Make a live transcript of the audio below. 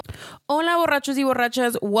Hola, borrachos y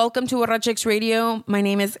borrachas. Welcome to Borrachix Radio. My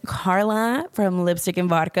name is Carla from Lipstick and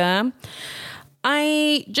Vodka.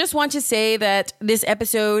 I just want to say that this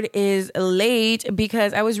episode is late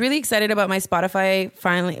because I was really excited about my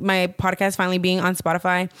podcast finally being on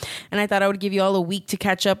Spotify. And I thought I would give you all a week to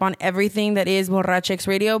catch up on everything that is Borrachix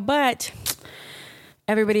Radio. But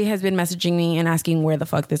everybody has been messaging me and asking where the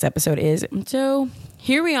fuck this episode is. So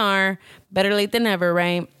here we are. Better late than never,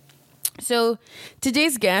 right? So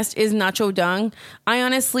today's guest is Nacho Dung. I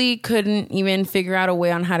honestly couldn't even figure out a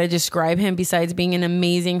way on how to describe him besides being an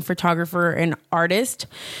amazing photographer and artist.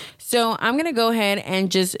 So I'm going to go ahead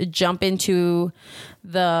and just jump into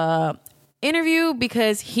the interview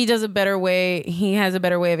because he has a better way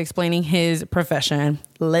of explaining his profession.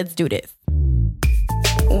 Let's do this.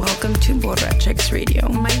 Welcome to Borrachix Radio.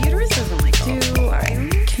 My uterus doesn't like Can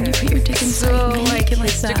you put your dick inside me? Like it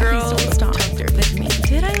like that. Girl, don't stop. Like me.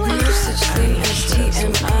 Did I like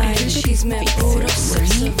TMI. She's met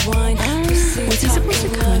sips of wine. Was he supposed to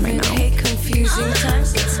come right now? Confusing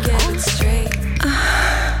times. Let's get it straight.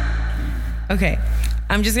 Okay.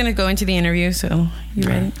 I'm just going to go into the interview. So you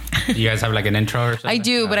ready? Do you guys have like an intro or something? I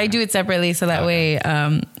do, but I do it separately. So that way,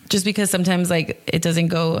 just because sometimes like it doesn't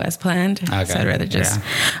go as planned. Okay. So I'd rather just. Yeah.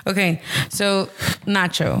 Okay. So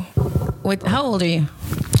Nacho, how old are you?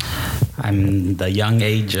 I'm the young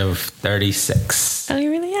age of 36. Oh,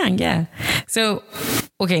 you're really young. Yeah. So,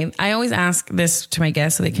 okay. I always ask this to my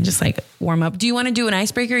guests so they can just like warm up. Do you want to do an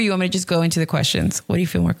icebreaker or you want me to just go into the questions? What do you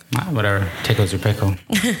feel more? Whatever. Tickles your pickle.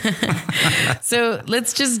 So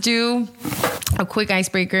let's just do a quick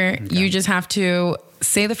icebreaker. Okay. You just have to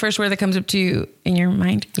say the first word that comes up to you in your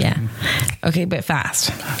mind. Yeah. Okay, but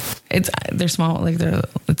fast. They're small,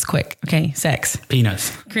 it's quick. Okay, sex. Penis.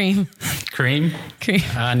 Cream. Cream.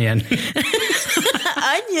 Onion.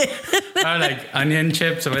 Onion. Oh, like onion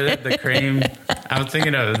chips with it, the cream. I was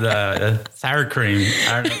thinking of the sour cream.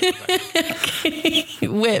 I don't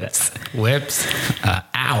know. Whips.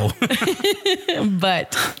 Ow.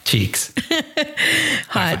 Butt. Cheeks.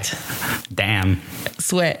 Hot. Damn.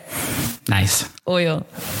 Sweat. Nice. Oil.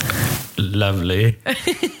 Lovely.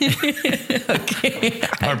 Okay.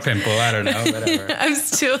 Or pimple, I don't know, whatever. I'm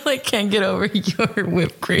still can't get over your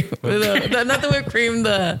whipped cream. Not the whipped cream,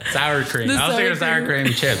 the sour cream. I was thinking of sour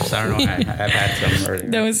cream chips. I don't know. I've had some already.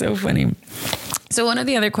 That was so funny. So one of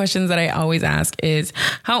the other questions that I always ask is,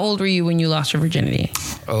 how old were you when you lost your virginity?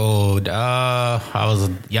 I was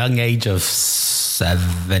a young age of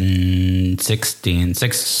 16.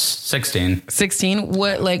 16?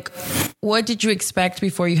 What did you expect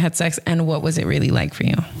before you had sex, and what was it really like for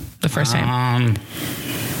you the first time?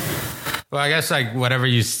 Well, I guess whatever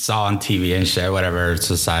you saw on TV and shit, whatever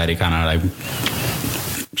society kind of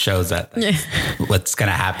shows that what's gonna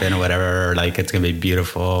happen or whatever, it's gonna be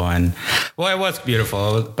beautiful. And it was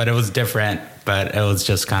beautiful, but it was different. But it was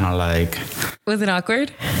just kind of was it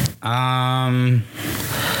awkward?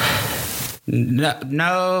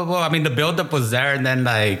 No. Well, I mean, the buildup was there, and then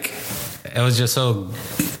it was just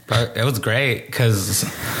it was great because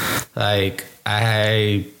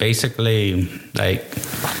I basically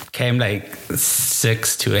came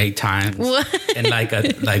 6 to 8 times in a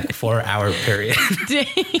 4-hour period. Dang.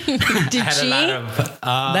 Did she?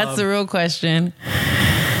 That's the real question.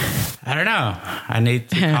 I don't know. I need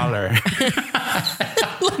to call her.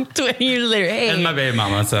 20 years later. Hey. It's my baby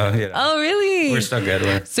mama, so Oh, really? We're still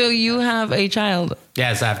good. So you have a child?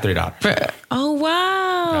 Yes, I have $3. Oh,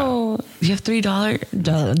 wow. No. You have $3?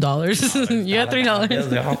 Dollars. You have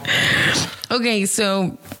 $3. Okay,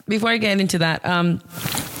 so before I get into that,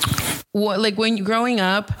 when growing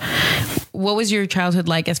up, what was your childhood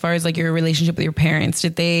like as far as your relationship with your parents?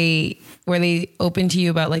 Were they open to you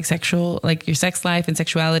about sexual, your sex life and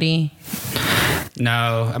sexuality?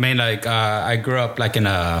 No, I mean, I grew up in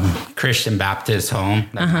a Christian Baptist home.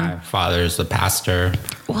 My father's a pastor.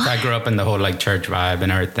 What? So I grew up in the whole church vibe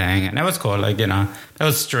and everything, and it was cool. It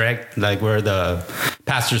was strict. We're the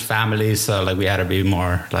pastor's family, so we had to be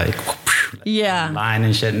more line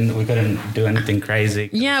and shit, and we couldn't do anything crazy.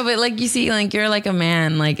 Yeah, but you see, you're a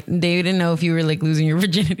man. They didn't know if you were losing your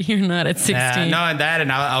virginity or not at 16. Yeah, no, and that,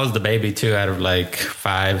 and I was the baby too out of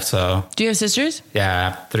 5. So do you have sisters? Yeah, I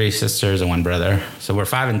have 3 sisters and 1 brother. So we're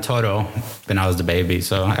 5 in total. And I was the baby,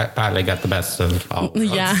 so I probably got the best of all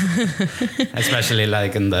worlds. Yeah, especially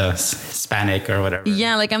in the Hispanic or whatever.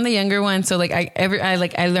 Yeah, I'm the younger one, so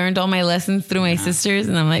I learned all my lessons through my sisters,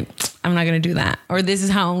 and I'm I'm not going to do that. Or this is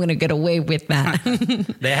how I'm going to get away with that.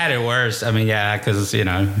 They had it worse. I mean, yeah, because,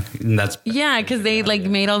 that's... Yeah, because they like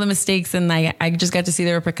made all the mistakes and I just got to see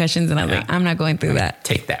the repercussions and I was like, I'm not going through that.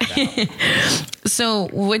 Take that out. So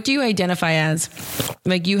what do you identify as?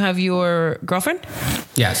 Like you have your girlfriend?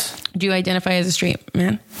 Yes. Do you identify as a straight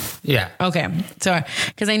man? Yeah. Okay. So,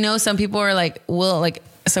 because I know some people are like,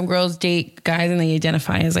 some girls date guys and they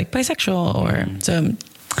identify as like bisexual or so.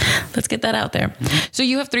 Let's get that out there. So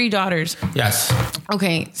you have 3 daughters. Yes.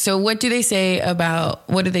 Okay. So what do they say about,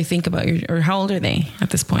 what do they think about you, or how old are they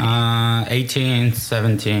at this point? 18,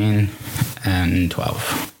 17, and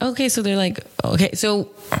 12. Okay. So they're like, okay. So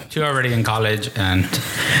 2 already in college. And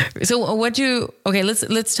so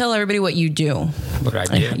let's tell everybody what you do. What I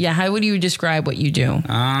do? Yeah. How would you describe what you do?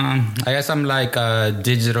 I guess I'm like a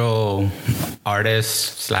digital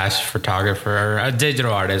artist / photographer, a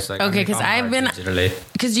digital artist. Like, okay. Cause I've been, digitally.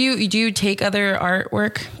 Cause do you take other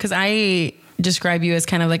artwork? Cause I describe you as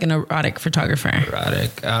kind of like an erotic photographer.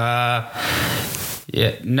 Erotic.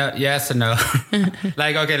 Yeah, no, yes and no.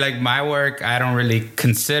 Like my work, I don't really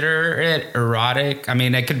consider it erotic. I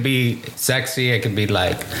mean, it could be sexy, it could be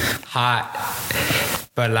like hot,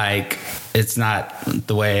 but like it's not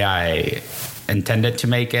the way I intended to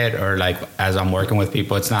make it, or like as I'm working with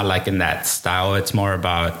people, it's not like in that style. It's more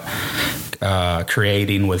about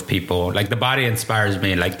creating with people. Like the body inspires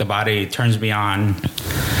me. Like the body turns me on,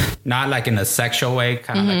 not like in a sexual way,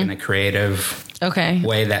 kind of like in a creative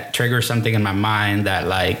way that triggers something in my mind that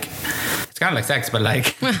like, it's kind of like sex, but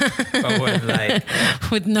like, but with like,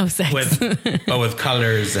 with no sex, but with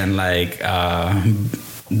colors and like,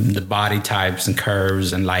 the body types and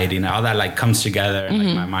curves and lighting, all that like comes together and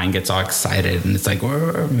like my mind gets all excited and it's like,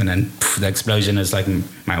 and then the explosion is like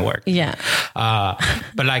my work. Yeah.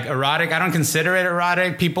 But like erotic, I don't consider it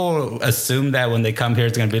erotic. People assume that when they come here,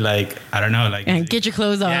 it's going to be like, I don't know, like get your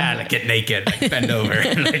clothes on. Yeah. Like get naked, like bend over,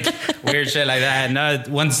 like weird shit like that. No,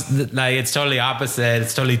 like it's totally opposite.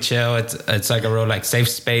 It's totally chill. It's like a real like safe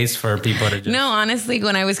space for people to just. No, honestly,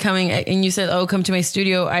 when I was coming and you said, oh, come to my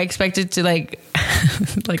studio, I expected to like,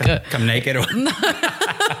 come naked or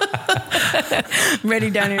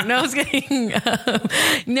ready down here. No, I was kidding.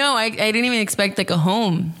 No, I didn't even expect like a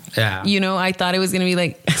home. Yeah. I thought it was going to be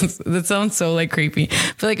like, that sounds so like creepy,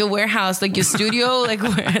 but like a warehouse, like your studio, like,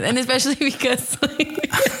 and especially because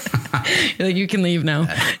like, like you can leave now.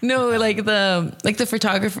 No, like the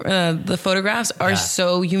photographer, the photographs are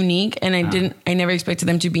so unique, and I never expected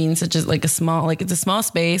them to be in such a small, like it's a small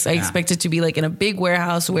space. I expected to be like in a big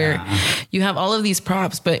warehouse where you have all of these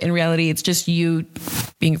props, but in reality, it's just you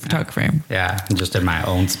being a photographer. Yeah, just in my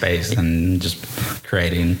own space and just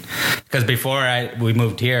creating. Because before we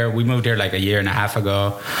moved here like a year and a half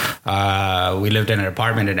ago. We lived in an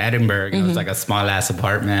apartment in Edinburgh. It was like a small ass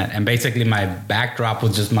apartment, and basically my backdrop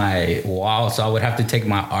was just my wall, so I would have to take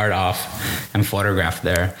my art off and photograph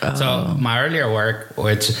there. So my earlier work,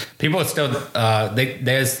 which people still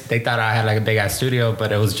they thought I had like a big ass studio,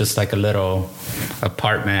 but it was just like a little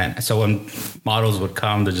apartment. So when models would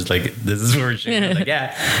come, they're just like, this is where she was like,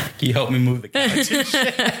 yeah, can you help me move the couch and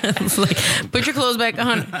shit? It's like, put your clothes back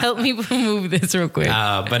on, help me move this real quick.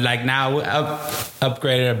 But like now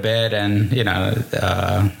upgraded a bit, and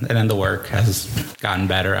and then the work has gotten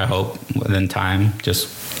better, I hope, within time, just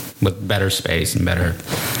with better space and better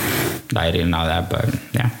lighting and all that. But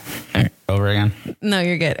yeah, over again. No,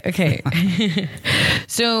 you're good. Okay.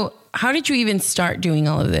 So how did you even start doing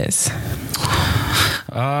all of this?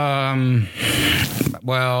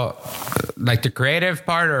 Well, like the creative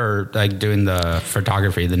part, or like doing the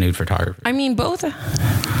photography, the nude photography? I mean, both.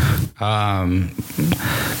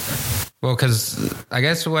 Well, because I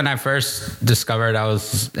guess when I first discovered I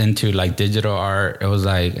was into like digital art, it was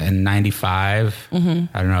like in 95. I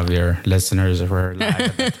don't know if your listeners were alive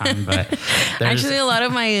at the time, but actually a lot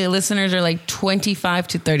of my listeners are like 25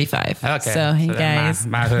 to 35. Okay. So hey guys.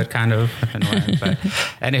 My hood kind of. But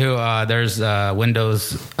anywho, there's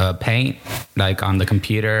Windows Paint like on the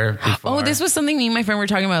computer before. Oh, this was something me and my friend were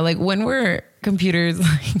talking about. Like when were computers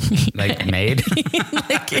like made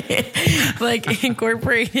like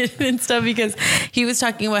incorporated and stuff, because he was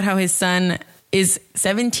talking about how his son is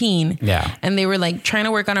 17 and they were like trying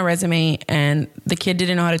to work on a resume, and the kid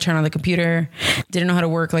didn't know how to turn on the computer, didn't know how to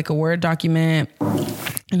work like a Word document,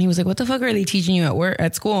 and he was like, what the fuck are they teaching you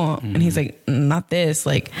at school? And he's like, not this.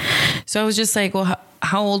 Like, so I was just like, well,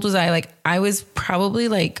 how old was I? Like I was probably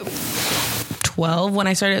like 12 when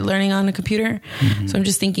I started learning on a computer. So I'm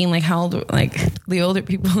just thinking like how old, like the older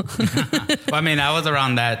people. Well, I mean, I was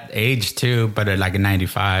around that age too, but like in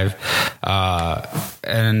 95.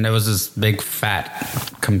 And there was this big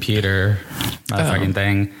fat computer motherfucking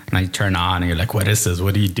thing. And I turn on and you're like, what is this?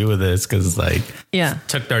 What do you do with this? Because like, yeah, it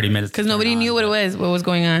took 30 minutes. Because nobody knew what it was, what was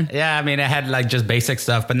going on. Yeah, I mean, it had like just basic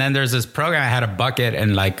stuff. But then there's this program, I had a bucket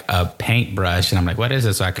and like a paintbrush. And I'm like, what is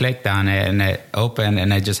this? So I clicked on it and it opened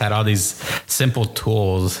and it just had all these simple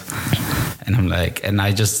tools. And I'm like, and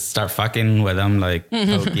I just start fucking with them, like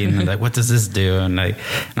poking and like, what does this do? And like,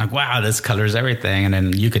 I'm like, wow, this colors everything. And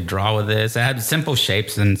then you could draw with this. It had simple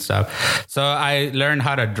shapes and stuff. So I learned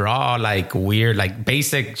how to draw like weird, like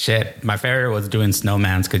basic shit. My favorite was doing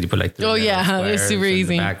snowmans because you put like, it was super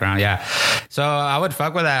easy. Background. Yeah. So I would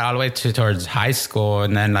fuck with that all the way towards high school.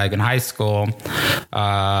 And then like in high school,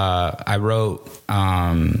 I wrote,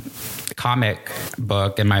 comic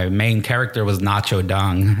book and my main character was Nacho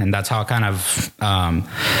Dung, and that's how kind of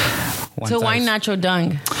so why Nacho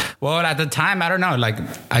Dung? Well, at the time, I don't know, like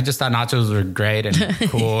I just thought nachos were great and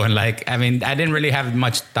cool, and like I mean I didn't really have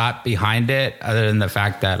much thought behind it other than the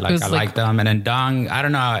fact that like I liked them. And then Dung, I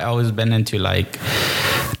don't know, I always been into like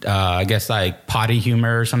I guess like potty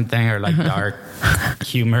humor or something, or like dark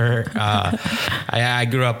humor. I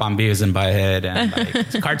grew up on Beavis and Butthead and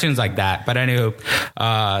like cartoons like that. But anywho,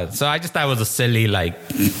 so I just thought it was a silly like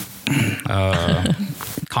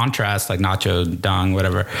contrast, like Nacho Dung,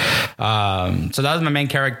 whatever. So that was my main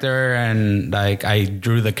character, and like I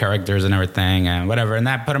drew the characters and everything and whatever, and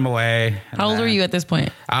that put them away. How old were you at this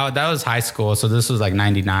point? That was high school, so this was like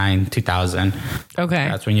 99, 2000. Okay.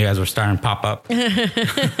 That's when you guys were starting to pop up.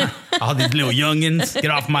 All these little youngins,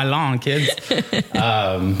 get off my lawn, kids.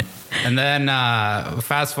 And then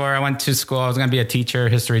fast forward, I went to school. I was going to be a teacher,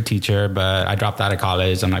 history teacher, but I dropped out of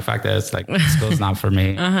college. I'm like, fuck this. Like, school's not for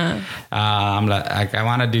me. I'm like, I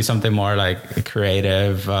want to do something more like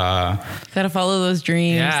creative. Gotta follow those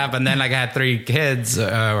dreams. Yeah, but then like I had 3 kids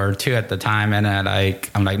or 2 at the time, and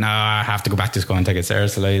I'm like, no, I have to go back to school and take it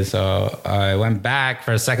seriously. So I went back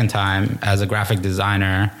for a second time as a graphic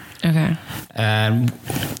designer. Okay. And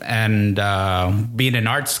being in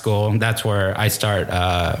art school, that's where I start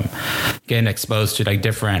getting exposed to like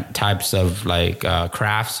different types of like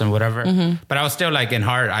crafts and whatever. But I was still like in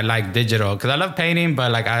art, I like digital because I love painting,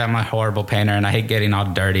 but like I'm a horrible painter and I hate getting all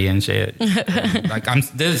dirty and shit. Like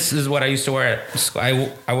this is what I used to wear at school.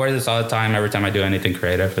 I wear this all the time every time I do anything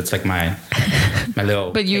creative. It's like my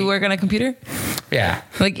little. But you work on a computer? Yeah.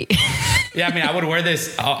 Like. Yeah, I mean, I would wear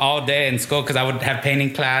this all day in school because I would have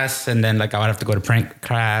painting class, and then like I would have to go to print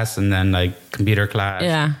class, and then like computer class.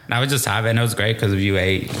 Yeah, and I would just have it, and it was great because of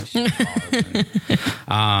UA.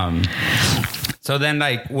 So then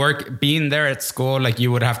like being there at school, like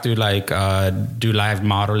you would have to like do live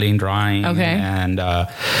modeling, drawing, and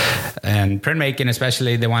printmaking.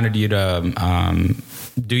 Especially, they wanted you to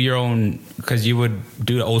do your own because you would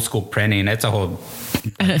do old school printing. It's a whole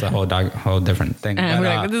different thing. But,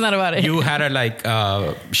 like, this is not about it. You had to like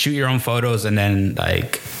shoot your own photos and then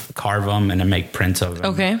like carve them and then make prints of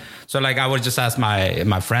them. Okay. So like I would just ask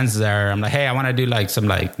my friends there. I'm like, hey, I want to do like some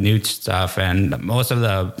like nude stuff, and most of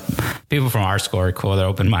the people from our school are cool. They're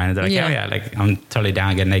open minded. They're like, yeah, like I'm totally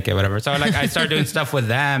down, get naked, whatever. So like I started doing stuff with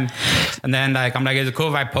them, and then like I'm like, is it cool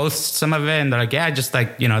if I post some of it? And they're like, yeah, just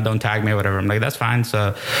like don't tag me or whatever. I'm like, that's fine.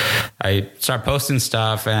 So I start posting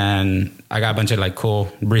stuff, and I got a bunch of like cool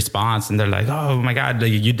response, and they're like, oh my god,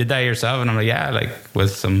 you did that yourself? And I'm like, yeah, like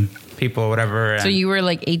with some people, whatever. So you were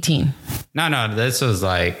like 18? No, this was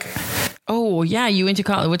like. Oh yeah, you went to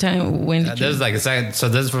college. What time? When? This is like a second. So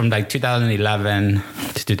this is from like 2011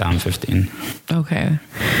 to 2015. Okay.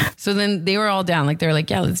 So then they were all down. Like they're like,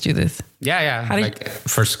 yeah, let's do this. Yeah. Like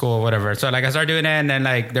for school, whatever. So like I started doing it, and then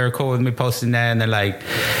like they were cool with me posting that, and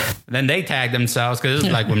then they tagged themselves because this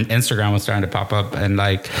was like when Instagram was starting to pop up, and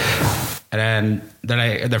like. And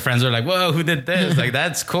then their friends were like, whoa, who did this? Like,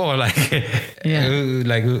 that's cool. Like,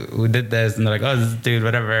 who did this? And they're like, oh, this dude,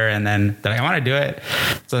 whatever. And then they're like, I want to do it.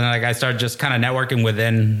 So then like I started just kind of networking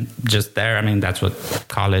within just there. I mean, that's what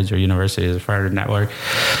college or university is for, to network.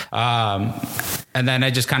 And then I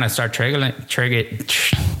just kind of start trickling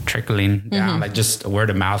down, like just a word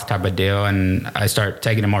of mouth type of deal. And I start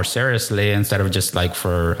taking it more seriously instead of just like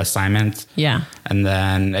for assignments. Yeah. And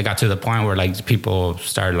then it got to the point where like people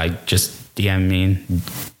started like just DMing,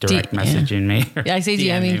 direct messaging me. Yeah, I say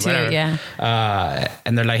DMing too. Whatever. Yeah.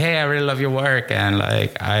 And they're like, hey, I really love your work. And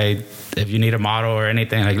like, if you need a model or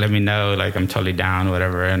anything, like, let me know. Like, I'm totally down,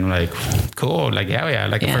 whatever. And I'm like, cool. Like, hell yeah.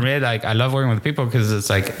 Like for me, like, I love working with people because it's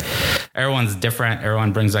like, everyone's different.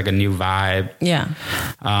 Everyone brings like a new vibe. Yeah.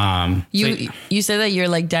 You said that your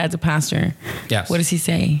like dad's a pastor. Yes. What does he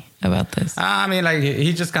say about this? I mean, like,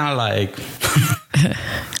 he just kind of like.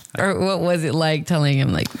 Or what was it like telling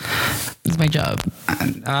him like, it's my job?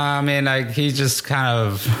 I mean, like he just kind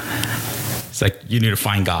of It's like, you need to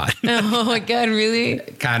find God. Oh my God, really?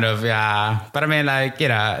 Kind of, yeah. But I mean, like, you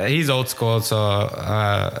know, he's old school. So,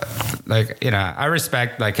 like, you know, I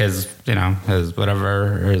respect like his, you know, his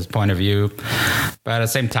whatever, his point of view. But at the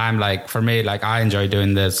same time, like for me, like I enjoy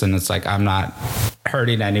doing this, and it's like, I'm not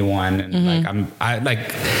hurting anyone. And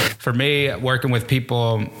like, for me, working with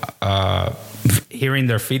people, hearing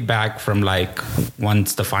their feedback from like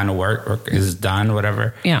once the final work is done,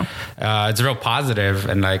 whatever. Yeah. It's real positive,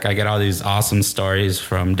 and like I get all these awesome stories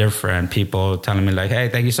from different people telling me like, hey,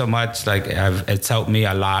 thank you so much. Like it's helped me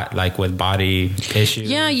a lot, like with body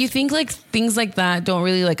issues. Yeah. You think like things like that don't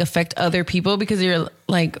really like affect other people because you're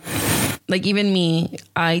like even me,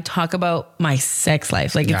 I talk about my sex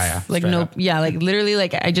life. Like it's like no, like literally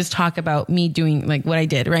like I just talk about me doing like what I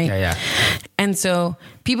did. Right. Yeah. And so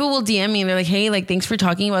people will DM me and they're like, hey, like, thanks for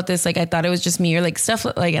talking about this. Like, I thought it was just me or like stuff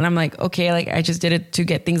like, and I'm like, okay, like I just did it to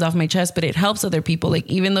get things off my chest, but it helps other people. Like,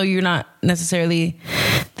 even though you're not necessarily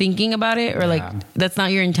thinking about it or like, that's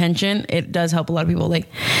not your intention, it does help a lot of people. Like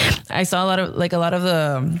I saw a lot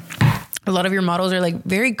of your models are like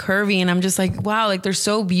very curvy, and I'm just like, wow, like they're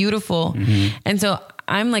so beautiful. And so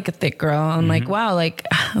I'm like a thick girl. I'm like, wow, like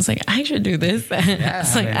I was like, I should do this. Yeah,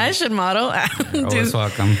 it's like I should model. You're always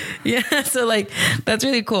welcome. Yeah. So like that's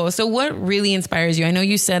really cool. So what really inspires you? I know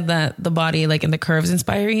you said that the body like and the curves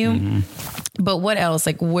inspire you. But what else?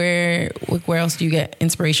 Like where else do you get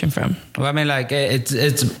inspiration from? Well, I mean, like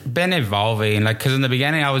it's been evolving. Like, because in the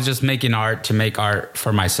beginning I was just making art to make art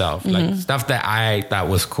for myself, like stuff that I thought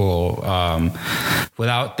was cool,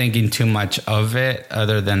 without thinking too much of it,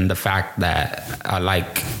 other than the fact that I like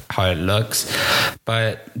how it looks.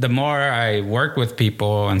 But the more I work with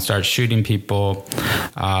people and start shooting people,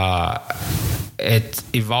 it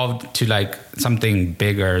evolved to like something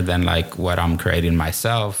bigger than like what I'm creating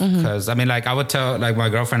myself. Because I mean, like I would tell like my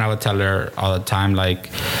girlfriend, I would tell her all the time, like,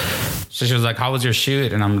 so she was like, how was your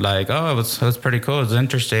shoot? And I'm like, oh, it was pretty cool. It was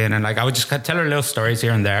interesting. And like, I would just tell her little stories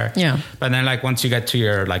here and there. Yeah. But then like, once you get to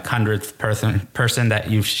your like 100th person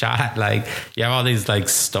that you've shot, like you have all these like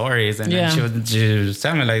stories. And then she would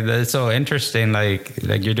tell me like, that's so interesting. Like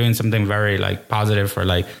you're doing something very like positive for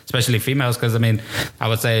like, especially females. Cause I mean, I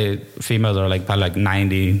would say females are like probably like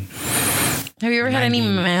 90. Have you ever had any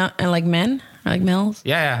like men or like males?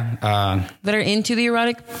 Yeah. That are into the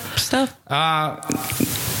erotic stuff?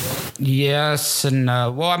 Yes and no.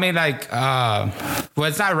 Well, I mean, like, well,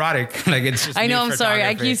 it's not erotic. Like, it's just. I know. I'm sorry.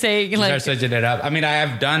 I keep saying like. Start switching it up. I mean, I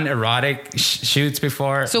have done erotic shoots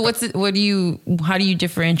before. So how do you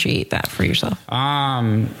differentiate that for yourself?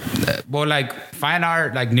 Well, like fine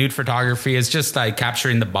art, like nude photography is just like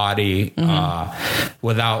capturing the body,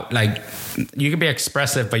 without like, you can be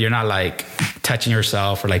expressive, but you're not like touching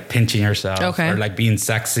yourself or like pinching yourself or like being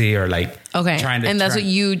sexy or like trying to. And that's what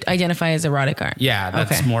you identify as erotic art. Yeah,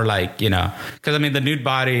 that's more like, you know, because I mean the nude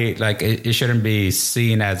body, like it shouldn't be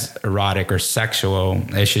seen as erotic or sexual.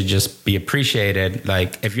 It should just be appreciated.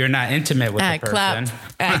 Like if you're not intimate with the person,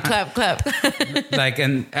 clap. Like,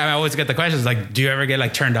 and I always get the questions like, do you ever get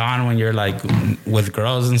like turned on when you're like with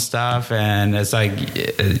girls and stuff? And it's like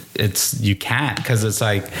it's you can't, because it's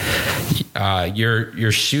like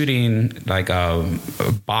you're shooting like a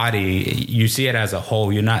body. You see it as a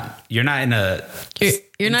whole. You're not in a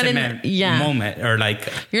you're not in a moment, or like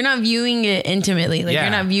you're not viewing it intimately. Like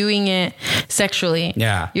you're not viewing it sexually.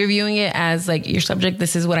 Yeah. You're viewing it as like your subject.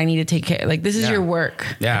 This is what I need to take care. Like this is your work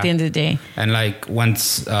at the end of the day. And like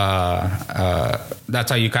once, that's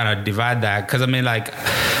how you kind of divide that. Cause I mean, like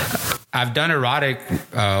I've done erotic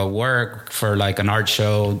work for like an art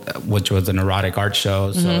show, which was an erotic art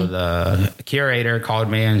show. So the curator called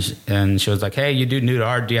me and she was like, hey, you do nude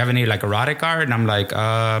art. Do you have any like erotic art? And I'm like,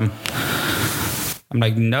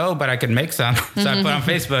 no, but I can make some. So I put on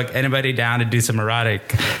Facebook, anybody down to do some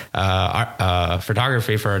erotic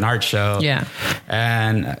photography for an art show. Yeah.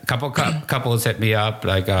 And a couple couples hit me up,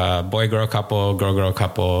 like a boy-girl couple, girl-girl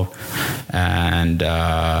couple. And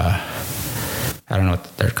I don't know what the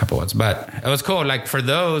third couple was, but it was cool. Like for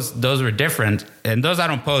those were different. And those I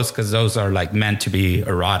don't post because those are like meant to be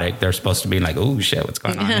erotic. They're supposed to be like, oh shit, what's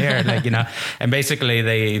going on here? Like, you know, and basically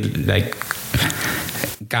they like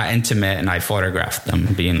got intimate and I photographed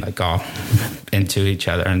them being like all into each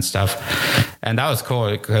other and stuff. And that was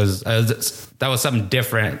cool because that was something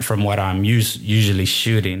different from what I'm usually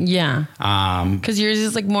shooting. Yeah. Because yours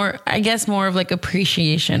is like more, I guess, more of like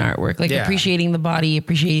appreciation artwork, like appreciating the body,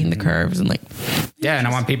 appreciating the curves, and like, Yeah, and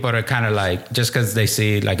I want people to kind of like, just because they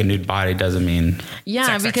see like a nude body doesn't mean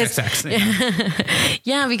because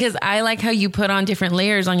yeah, because I like how you put on different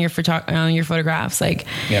layers on your photographs. Like,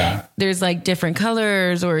 there's like different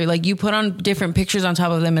colors, or like you put on different pictures on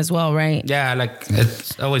top of them as well, right? Yeah, like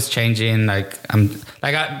it's always changing. Like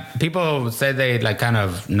people say they like kind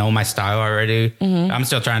of know my style already. I'm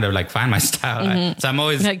still trying to like find my style. So I'm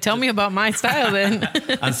always like, tell me about my style then.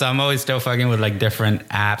 And so I'm always still fucking with like different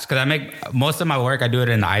apps, because I make most of my work, I do it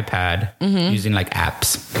in the iPad using like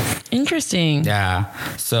apps. Interesting. Yeah.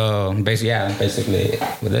 So basically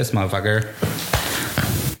with this motherfucker,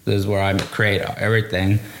 this is where I create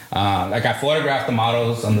everything. Like I photograph the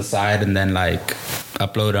models on the side and then like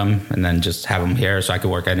upload them and then just have them here so I can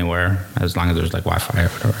work anywhere as long as there's like Wi-Fi or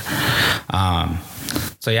whatever.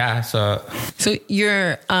 So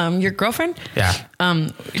your girlfriend? Yeah.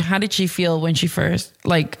 How did she feel when she first,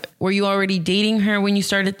 like, were you already dating her when you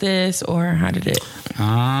started this, or how did it?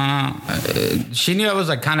 She knew I was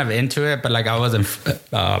like kind of into it, but like I wasn't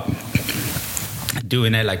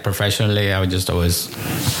doing it like professionally. I would just always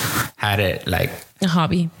had it like a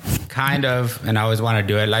hobby, kind of, and I always want to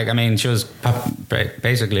do it. Like, I mean, she was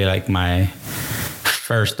basically like my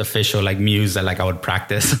first official like muse that like I would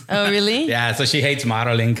practice. Oh, really? Yeah. So she hates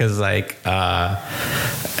modeling because like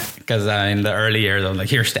in the early years I was like,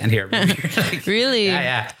 here, stand here. Like, really?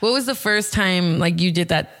 Yeah. What was the first time like you did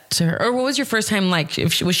that to her, or what was your first time like?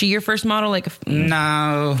 Was she your first model? Like,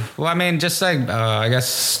 no. Well, I mean, just like I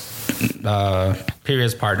guess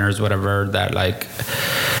previous partners, whatever, that like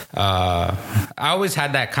I always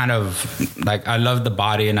had that kind of like, I loved the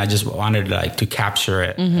body and I just wanted like to capture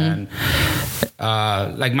it. And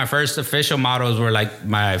like my first official models were like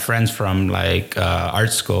my friends from like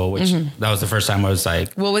art school, which that was the first time I was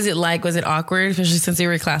like. What was it like? Was it awkward, especially since they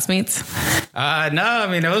were classmates? No, I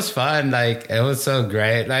mean, it was fun. Like, it was so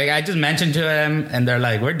great. Like, I just mentioned to them and they're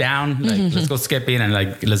like, we're down. Like, let's go skipping and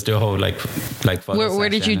like, let's do a whole like photo where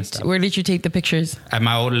did you take the pictures? At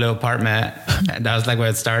my old little apartment. And that was like where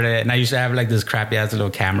it started. And I used to have like this crappy ass little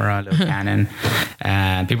camera, little Canon.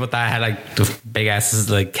 And people thought I had like the big ass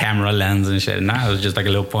like camera lens and shit. No, it was just like a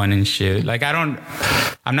little point and shoot. Like, I'm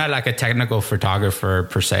not like a technical photographer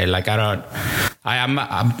per se. Like,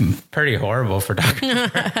 I'm pretty horrible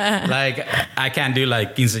photographer. Like, I can't do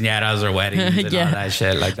like quinceañeras or weddings and all that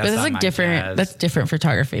shit. Like, that's like different. Jazz. That's different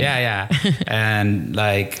photography. Yeah. And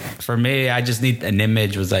like, for me, I just need an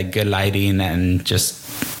image with like good lighting and just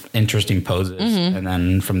interesting poses. And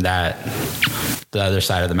then from that, the other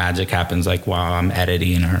side of the magic happens like while I'm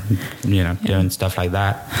editing or, doing stuff like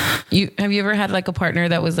that. Have you ever had like a partner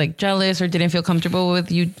that was like jealous or didn't feel comfortable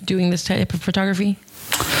with you doing this type of photography?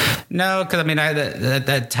 No, because I mean, at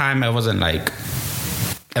that time, I wasn't like,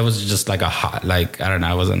 it was just like a hot, like, I don't know,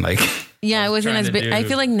 I wasn't like. Yeah, it wasn't as big. I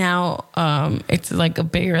feel like now it's like a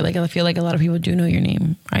bigger, like I feel like a lot of people do know your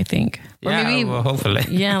name, I think. Or maybe, well, hopefully.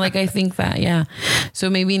 Yeah, like I think that, yeah.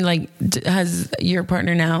 So maybe like, has your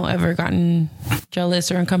partner now ever gotten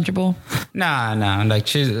jealous or uncomfortable? No. Like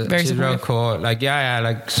she's real cool. Like,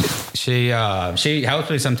 like she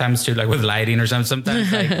helps me sometimes too, like with lighting or something.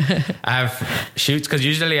 Sometimes like I have shoots, because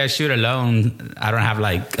usually I shoot alone. I don't have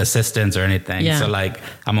like assistants or anything. Yeah. So like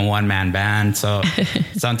I'm a one-man band. So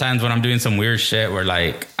sometimes when I'm doing some weird shit where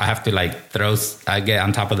like I have to like I get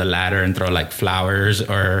on top of the ladder and throw like flowers,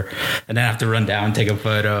 and then I have to run down and take a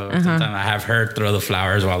photo. Sometimes I have her throw the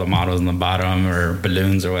flowers while the model's on the bottom, or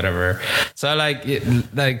balloons or whatever. So like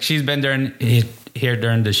she's been here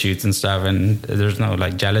during the shoots and stuff, and there's no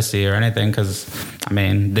like jealousy or anything, because I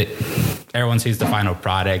mean everyone sees the final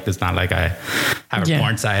product. It's not like I have a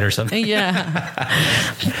porn site or something. Yeah,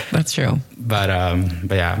 that's true. But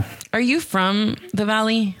yeah. Are you from the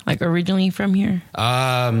Valley? Like originally from here?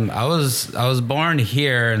 I was born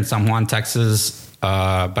here in San Juan, Texas.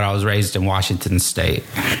 But I was raised in Washington State.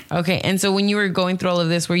 Okay, and so when you were going through all of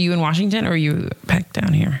this, were you in Washington or were you back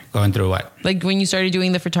down here? Going through what? Like when you started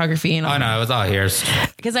doing the photography and all. Oh no, it was all here.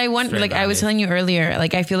 Because I wonder, like Valley. I was telling you earlier,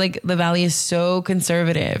 like I feel like the Valley is so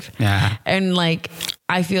conservative. Yeah. And like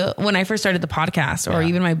I feel when I first started the podcast or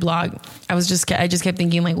even my blog, I just kept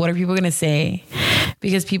thinking like, what are people gonna say?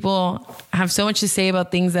 Because people have so much to say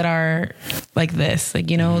about things that are like this, like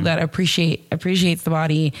that appreciates the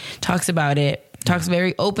body, talks about it. Talks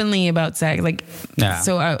very openly about sex. Like,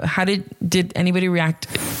 so how did anybody react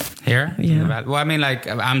here? Yeah. Well, I mean, like,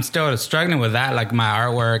 I'm still struggling with that. Like my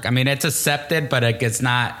artwork, I mean, it's accepted, but it's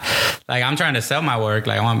not like I'm trying to sell my work.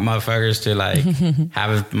 Like I want motherfuckers to like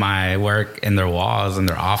have my work in their walls in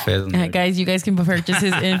their office. Guys, you guys can purchase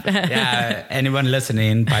his. Yeah, anyone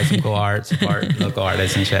listening, buy some cool art, support local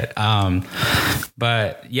artists and shit.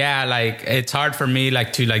 But yeah, like it's hard for me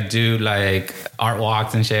like to like do like art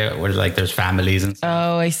walks and shit where like there's families and stuff.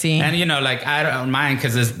 Oh, I see. And you know, like I don't mind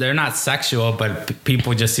because they're not sexual, but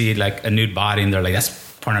people just see like a nude body and they're like,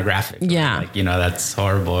 that's pornographic. Yeah. Like, you know, that's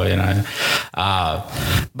horrible, you know.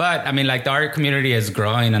 But I mean, like the art community is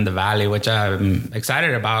growing in the Valley, which I'm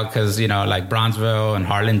excited about because, you know, like Bronzeville and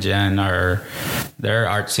Harlingen their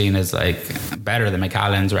art scene is like better than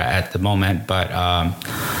McAllen's right at the moment. But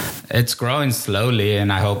it's growing slowly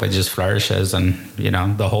and I hope it just flourishes and, you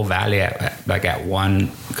know, the whole Valley at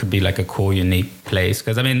one could be like a cool, unique place.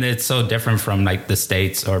 Because I mean, it's so different from like the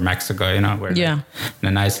States or Mexico, you know, where like, in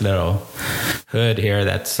a nice little hood here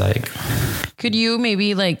that's like. Could you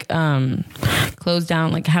maybe like close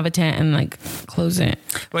down, like have a tent and like close it?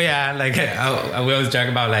 Well, yeah, like we always joke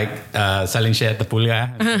about like selling shit at the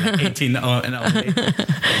Pulga, like 18 and only.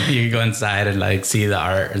 You can go inside and like see the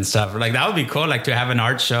art and stuff. Like that would be cool, like to have an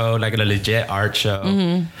art show, like a legit art show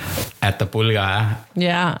at the Pulga.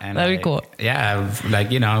 Yeah, and that'd like, be cool. Yeah,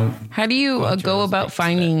 like, you know. How do you go about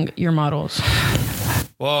finding your models?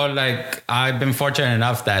 Well, like I've been fortunate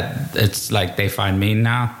enough that it's like they find me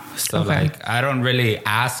now. So like I don't really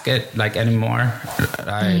ask it like anymore.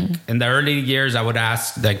 Like in the early years, I would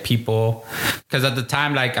ask like people because at the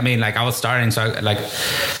time, like I mean, like I was starting, so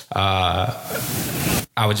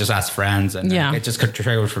I would just ask friends, and it just could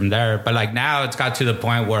trigger from there. But like now, it's got to the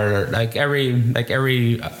point where like every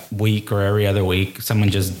week or every other week, someone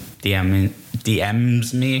just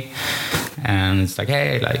DMs me, and it's like,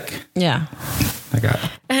 hey, like I got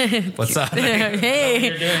what's up?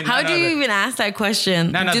 Hey, how do you even ask that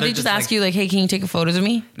question? No, do they just ask you like, hey, can you take photos of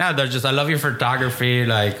me? No, they're just, I love your photography.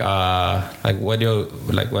 Like what do you,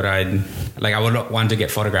 like what I would want to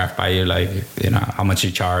get photographed by you. Like, you know, how much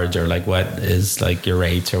you charge or like what is like your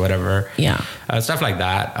rates or whatever. Yeah. Stuff like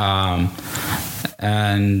that.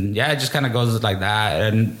 And yeah, it just kind of goes like that.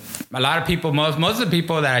 And a lot of people, most of the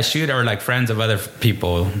people that I shoot are like friends of other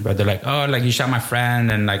people, but they're like, oh, like you shot my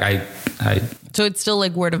friend. And like I so it's still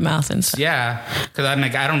like word of mouth and stuff. Yeah, because I'm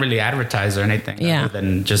like, I don't really advertise or anything other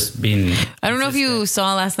than just being. I don't know if you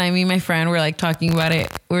saw last night, me and my friend were like talking about it.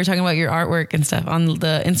 We were talking about your artwork and stuff on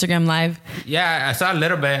the Instagram live. Yeah, I saw a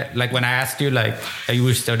little bit. Like when I asked you, like, are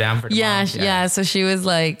you still down for tomorrow? Yeah. So she's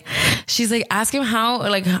like, ask him how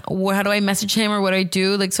do I message him or what do I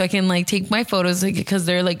do? Like, so I can like take my photos, like, because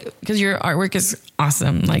your artwork is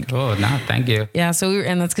awesome. Like, oh, no, thank you. Yeah. So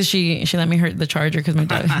and that's because she let me hurt the charger because my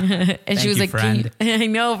dog, and she was like, I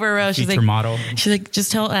know, for real. She's like, model. She's like,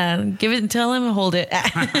 just tell him, hold it.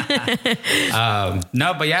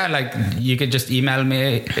 No, but yeah, like you could just email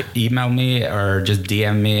me or just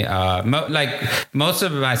DM me. Like most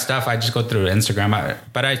of my stuff, I just go through Instagram,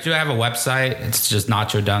 but I do have a website. It's just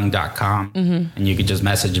nachodung.com, and you can just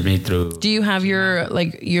message me through. Do you have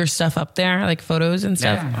your stuff up there, like photos and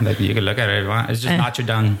stuff? Yeah, like you can look at it if you want. It's just Nacho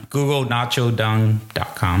Dung. Google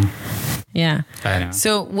nachodung.com. Yeah. I know.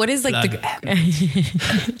 So what is like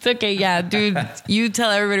it's okay. Yeah, dude, you tell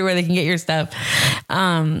everybody where they can get your stuff.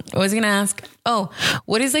 I was going to ask,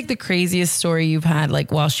 what is like the craziest story you've had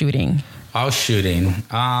like while shooting? While shooting?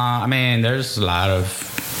 I mean, there's a lot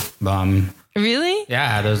of, really?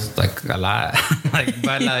 Yeah, there's like a lot. like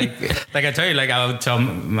I told you, like I would tell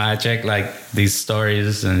my chick like these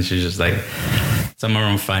stories and she's just like, some of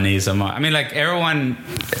them funny, I mean, like everyone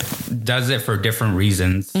does it for different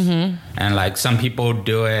reasons. And like some people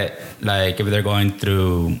do it like if they're going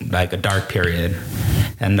through like a dark period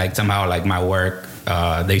and like somehow like my work,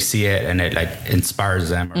 they see it and it like inspires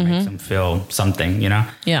them or makes them feel something, you know?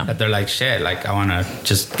 Yeah. That they're like, shit, like I want to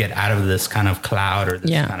just get out of this kind of cloud or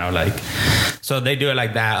this kind of like, so they do it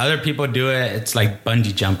like that. Other people do it. It's like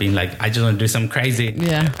bungee jumping. Like I just want to do something crazy.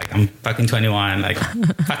 Yeah. Like I'm fucking 21, like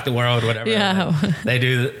fuck the world, whatever. Yeah. Like, they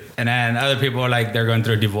do. And then other people like they're going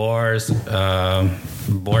through a divorce,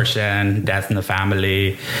 abortion, death in the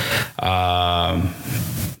family,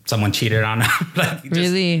 someone cheated on them. Like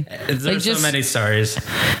really? There's so many stories.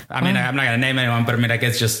 I mean, I'm not gonna name anyone, but I mean, like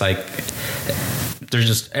it's just like there's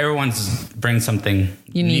just everyone's brings something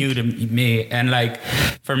new to me, and like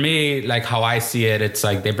for me, like how I see it, it's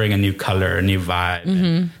like they bring a new color, a new vibe.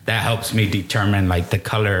 And that helps me determine like the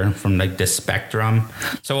color from like the spectrum.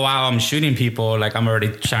 So while I'm shooting people, like I'm already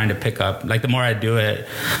trying to pick up. Like the more I do it,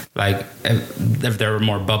 like if they're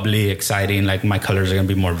more bubbly, exciting, like my colors are gonna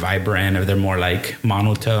be more vibrant. If they're more like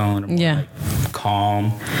monotone, or more, like,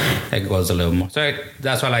 calm, it goes a little more. So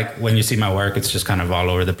that's why like when you see my work, it's just kind of all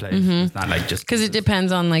over the place. It's not like just because it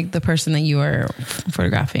depends on like the person that you are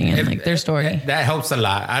photographing and like their story. That helps a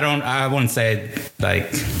lot. I wouldn't say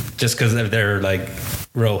like just because if they're like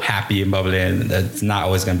real happy and bubbly, and it's not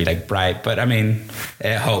always going to be like bright, but I mean,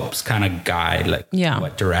 it helps kind of guide like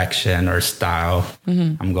what direction or style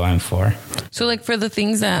I'm going for. So like for the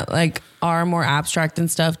things that like are more abstract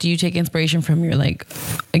and stuff, do you take inspiration from your like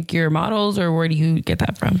your models, or where do you get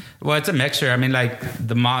that from? Well, it's a mixture. I mean, like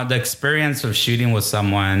the experience of shooting with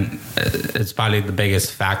someone is probably the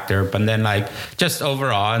biggest factor, but then like just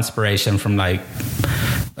overall inspiration from like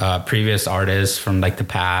previous artists from like the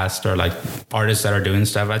past, or like artists that are doing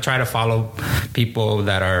stuff. I try to follow people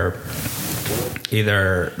that are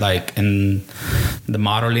either like in the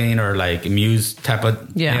modeling or like muse type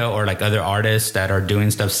of deal, or like other artists that are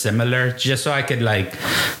doing stuff similar, just so I could like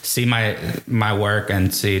see my work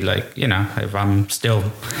and see like, you know, if I'm still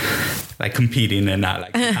like competing and not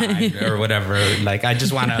like behind or whatever. Like I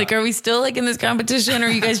just want to like, are we still like in this competition, or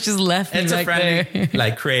you guys just left? It's a friendly there?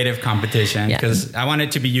 Like creative competition, because I want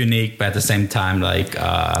it to be unique, but at the same time, like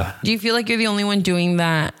do you feel like you're the only one doing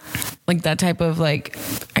that, like that type of like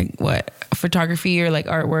photography or like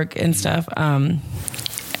artwork and stuff?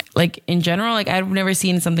 Like in general, like I've never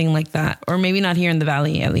seen something like that, or maybe not here in the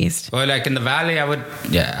Valley at least. Well, like in the Valley, I would,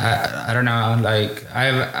 I don't know. Like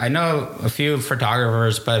I know a few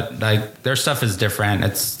photographers, but like their stuff is different.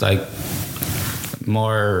 It's like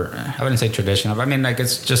more, I wouldn't say traditional, but I mean like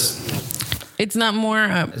it's not more.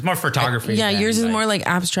 It's more photography. Yeah, yours is more like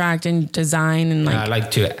abstract and design and like. I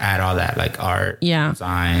like to add all that like art,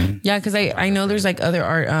 design. Yeah, because I know there's like other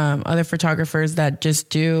art, other photographers that just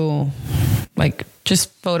do like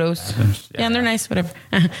just photos. Yeah, and they're nice, whatever.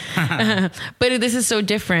 But this is so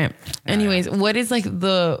different. Anyways, what is like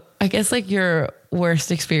I guess like your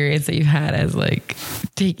worst experience that you've had as like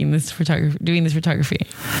doing this photography?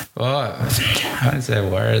 Well, I wouldn't say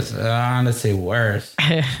worse. Let's say worse.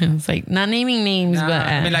 It's like not naming names, but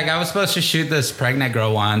I mean, like I was supposed to shoot this pregnant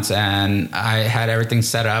girl once, and I had everything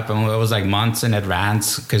set up, and it was like months in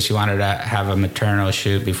advance because she wanted to have a maternal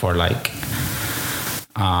shoot before like.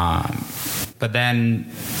 But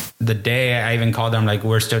then the day I even called her, I'm like,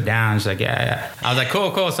 we're still down. She's like, yeah. I was like,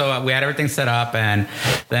 cool. So we had everything set up, and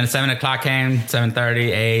then 7:00 came,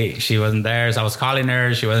 7:30, 8. She wasn't there. So I was calling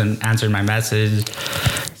her. She wasn't answering my message.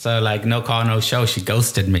 So like no call, no show. She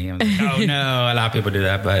ghosted me. I was like, oh no. A lot of people do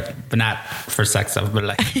that, but not for sex stuff, but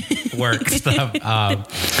like work stuff.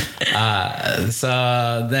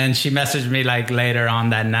 So then she messaged me like later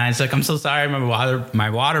on that night. She's like, I'm so sorry. My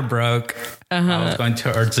water broke. I was going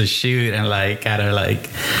to her to shoot and like had to like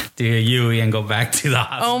do a UE and go back to the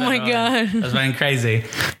hospital. Oh my God. That's been crazy.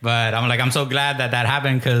 But I'm like, I'm so glad that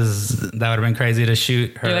happened, because that would have been crazy to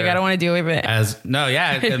shoot her. You're like, I don't want to deal with it.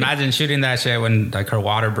 Imagine shooting that shit when like her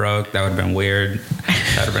water broke. That would have been weird.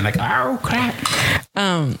 That would have been like, oh crap.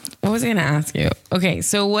 What was I going to ask you? Okay.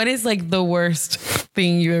 So what is like the worst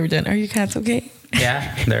thing you've ever done? Are your cats okay?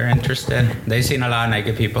 Yeah, they're interested. They've seen a lot of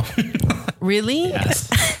naked people. Really? Yes.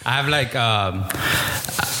 I have like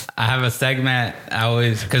I have a segment. I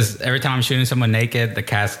always, because every time I'm shooting someone naked, the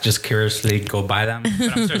cats just curiously go by them.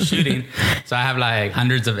 But I'm still shooting, so I have like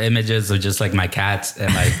hundreds of images of just like my cats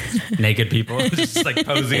and like naked people just like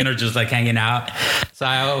posing or just like hanging out. So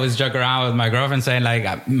I always joke around with my girlfriend saying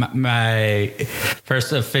like my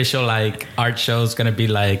first official like art show is gonna be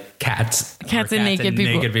like cats and naked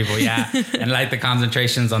people. Naked people, yeah. And like the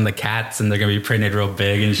concentrations on the cats, and they're gonna be printed real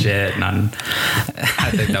big and shit. And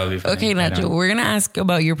I think that would be funny. Okay, Nacho, we're gonna ask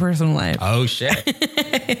about your personal life. Oh shit!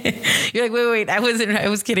 You're like, wait, I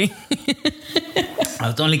was kidding. I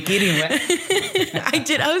was only kidding.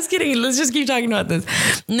 I was kidding. Let's just keep talking about this.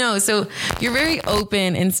 No, so you're very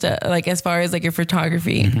open and stuff, like as far as like your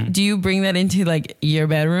photography. Mm-hmm. Do you bring that into like your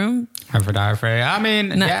bedroom? My photography. I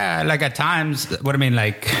mean, yeah, like at times. What I mean,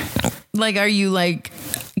 like are you like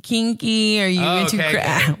kinky? Are you into?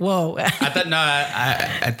 Whoa! I thought no.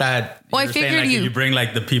 I thought. Well, I figured saying, like, you bring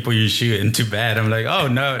like the people you shoot into bed. I'm like, oh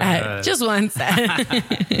no, just once.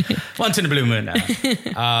 Once in a blue moon.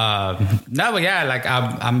 No, but yeah, like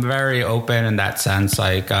I'm very open in that sense.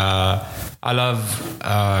 Like I love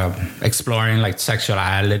exploring like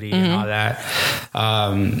sexuality and all that.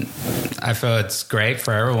 I feel it's great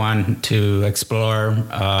for everyone to explore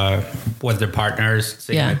with their partners.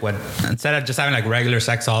 See, like what, instead of just having like regular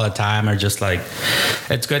sex all the time, or just like,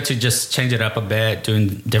 it's good to just change it up a bit,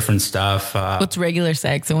 doing different stuff. What's regular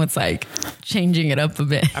sex and what's like changing it up a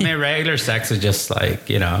bit? I mean, regular sex is just like,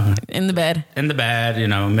 you know, in the bed, you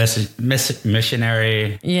know,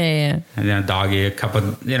 missionary. Yeah. And, you know, doggy, a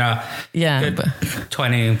couple, you know, yeah, good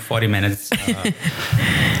 20, 40 minutes.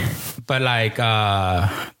 But like,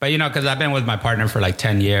 but you know, because I've been with my partner for like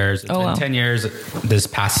 10 years. It's been 10 years this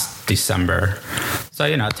past December. So,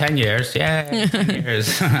 you know, 10 years. Yeah, 10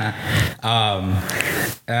 years.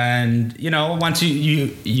 And, you know, once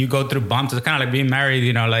you go through bumps, it's kind of like being married,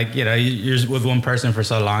 you know, like, you know, you're with one person for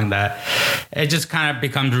so long that it just kind of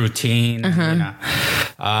becomes routine. You know?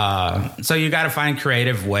 So you got to find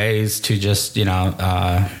creative ways to just, you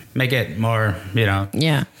know, make it more, you know,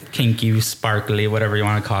 kinky, sparkly, whatever you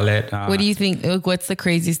want to call it. What do you think? What's the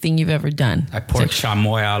craziest thing you've ever done? I poured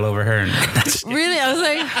chamoy all over her. And really? I was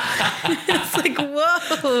like, it's like,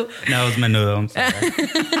 whoa. No, it was menudo. I'm sorry.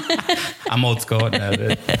 I'm old school. No,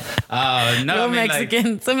 no, I mean,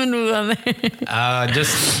 Mexican. Like, some menudo on there.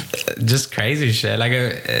 Just crazy shit. Like,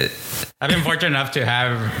 I've been fortunate enough to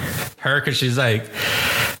have her because she's like,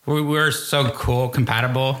 we're so cool,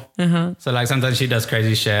 compatible. So like sometimes she does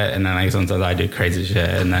crazy shit, and then like sometimes I do crazy shit,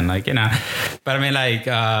 and then like, you know. But I mean, like,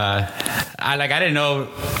 I didn't know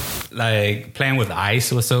like playing with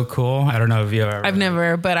ice was so cool. I don't know if you ever. I've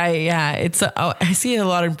never, but I see it a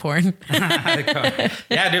lot in porn.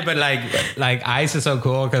 Yeah, dude. But like ice is so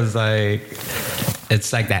cool because like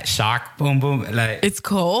it's like that shock, boom, boom. Like it's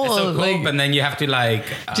cold. It's so cool, like, but then you have to like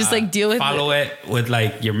just like deal with follow it with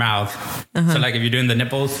like your mouth. So like if you're doing the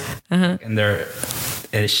nipples and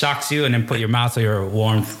it shocks you, and then put your mouth so you're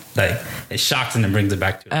warm. Like it shocks and then brings it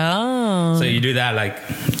back to you. Oh. So you do that like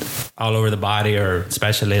all over the body, or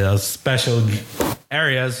especially those special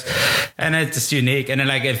areas, and it's just unique, and then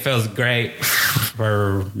like it feels great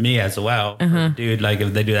for me as well. Dude, like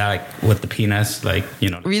if they do that like with the penis, like, you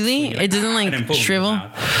know, really, like, it doesn't like shrivel,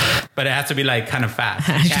 but it has to be like kind of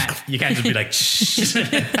fast. You can't just be like shh.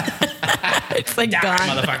 It's like gone,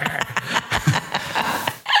 motherfucker.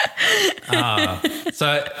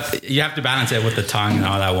 So you have to balance it with the tongue and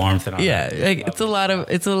all that warmth and all that. Like it's a lot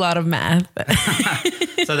of math.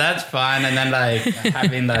 So that's fun. And then like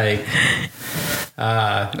having like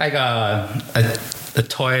the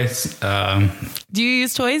toys. Do you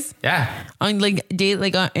use toys? Yeah. On like date,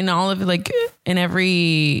 like in all of like in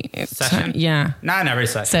every session? Yeah. Not in every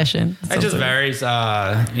session. It just varies.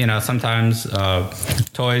 You know, sometimes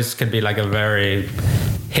toys could be like a very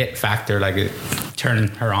hit factor, like turning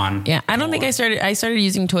her on. Yeah. I don't think I started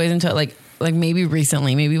using toys until like maybe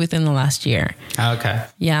recently, maybe within the last year. Okay.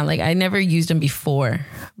 Yeah. Like I never used them before,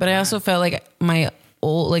 but I also felt like my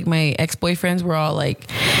ex-boyfriends were all like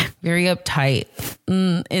very uptight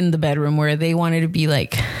in the bedroom, where they wanted to be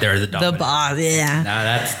like they're the boss. Yeah. No,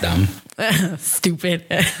 that's dumb. Stupid.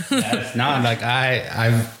 That's not like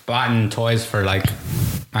I've bought toys for like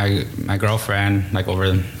my girlfriend like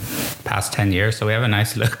over the past 10 years, so we have a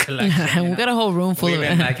nice little collection. We got a whole room full we of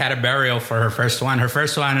even like had a burial for her first one.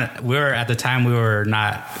 We were at the time we were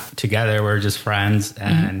not together, we were just friends,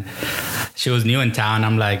 and she was new in town.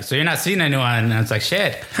 I'm like, so you're not seeing anyone? And it's like,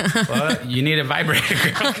 shit, well, you need a vibrator,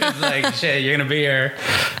 girl, because like shit, you're gonna be here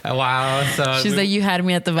a while. So she's like, you had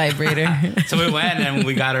me at the vibrator. So we went and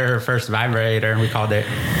we got her first vibrator, and we called it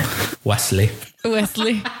Wesley.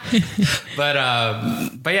 But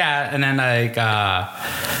yeah, and then like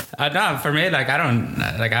no, for me, like I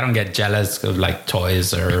don't get jealous of like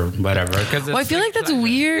toys or whatever, because I feel like that's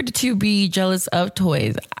weird to be jealous of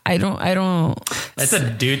toys. I don't. It's a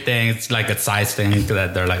dude thing. It's like a size thing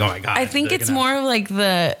that they're like, oh my god. I think it's more of like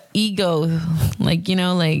the ego, like, you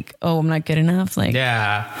know, like, oh, I'm not good enough. Like,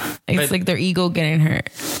 yeah, it's like their ego getting hurt.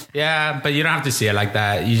 Yeah, but you don't have to see it like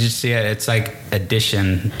that. You just see it. It's like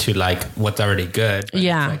addition to like what's already good.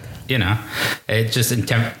 Yeah. Like, you know, it just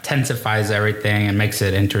intensifies everything and makes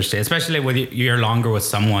it interesting, especially when you're longer with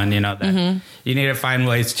someone, you know, that you need to find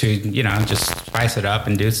ways to, you know, just spice it up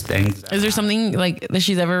and do things. Is there something like that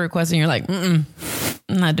she's ever requested and you're like, I'm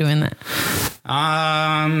not doing that?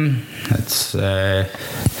 It's I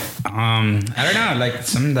don't know, like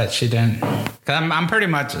something that she didn't, cause I'm pretty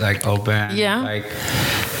much like open. Yeah. Like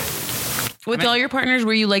with all your partners,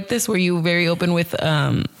 were you like this? Were you very open with,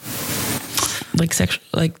 like sexual,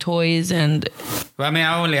 like toys and? Well, I mean,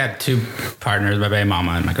 I only had two partners, my baby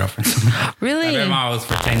mama and my girlfriend. Really? My baby mama was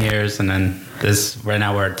for 10 years, and then right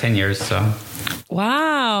now we're at 10 years, so.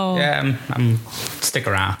 Wow. Yeah, I'm stick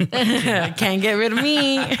around. Can't get rid of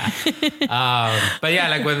me. But yeah,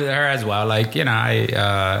 like with her as well, like, you know,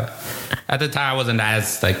 I at the time I wasn't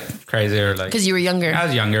as like crazy or like, because you were younger. I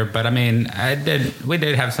was younger, but I mean, we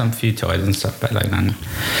did have some few toys and stuff, but like none.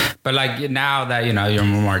 But like now that, you know, you're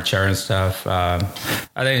more mature and stuff, I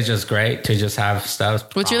think it's just great to just have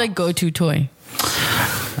stuff. What's your like go-to toy?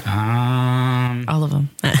 All of them.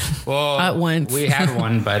 Well, at once. We had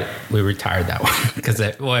one, but we retired that one because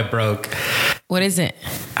it broke. What is it?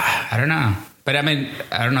 I don't know. But I mean,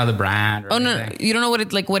 I don't know the brand. Or anything. No, you don't know what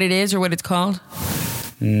it is or what it's called?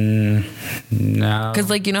 No,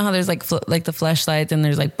 because like you know how there's like like the fleshlights and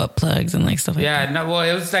there's like butt plugs and like stuff like that. No, well,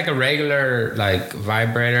 it was like a regular like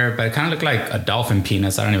vibrator, but it kind of looked like a dolphin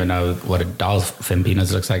penis. I don't even know what a dolphin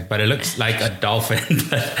penis looks like, but it looks like a dolphin.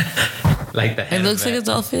 Like the head it looks like a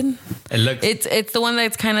dolphin. It looks. It's the one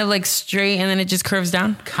that's kind of like straight and then it just curves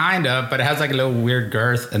down. Kind of, but it has like a little weird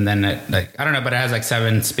girth, and then it like I don't know, but it has like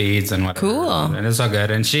 7 speeds and whatever. Cool. And it's so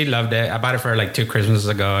good, and she loved it. I bought it for her like 2 Christmases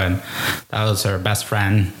ago, and that was her best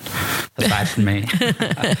friend aside from me.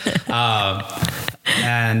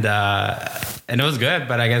 And it was good,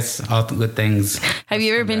 but I guess all the good things. Have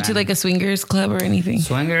you ever been to like a swingers club or anything?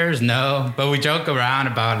 Swingers? No, but we joke around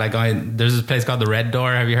about like going. There's this place called the Red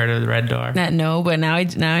Door. Have you heard of the Red Door? No, but now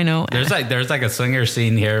I know. There's like a swinger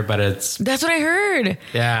scene here, but it's. That's what I heard.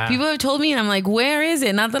 Yeah. People have told me, and I'm like, where is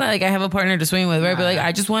it? Not that I have a partner to swing with, right? But like,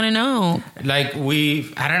 I just want to know. Like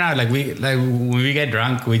I don't know. Like when we get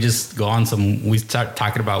drunk, we just go on we start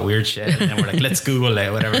talking about weird shit, and then we're like, let's Google it,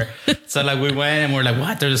 whatever. So like we went and we're like,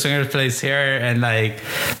 what? There's a swingers place here. And like,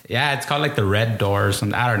 yeah, it's called like the Red Door or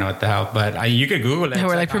something. I don't know what the hell, but you could Google it.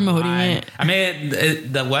 We're like promoting online. it. I mean,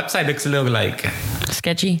 the website looks a little like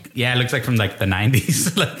sketchy. Yeah, it looks like from like the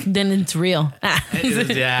 90s. Like, then it's real.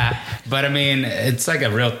 Yeah, but I mean, it's like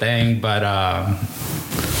a real thing. But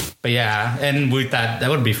yeah, and we thought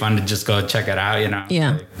that would be fun to just go check it out. You know,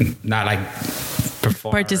 yeah, like, not like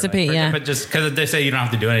perform, participate, yeah, but just because they say you don't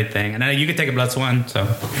have to do anything, and then you can take a blood swim. So.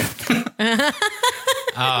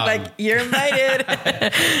 Like you're invited.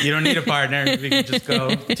 You don't need a partner. We can just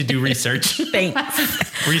go to do research.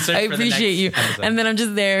 Thanks. Research. I appreciate you. Episode. And then I'm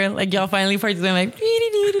just there, like y'all finally participate. I'm like,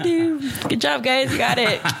 good job, guys. You got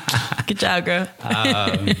it. Good job, girl.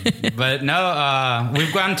 But no,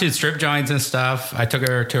 we've gone to strip joints and stuff. I took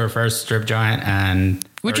her to her first strip joint and.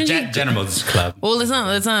 Which one? Genitals Club. Well, it's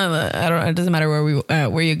not. I don't. It doesn't matter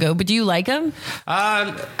where you go. But do you like them?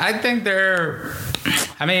 I think they're.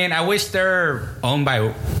 I mean, I wish they're owned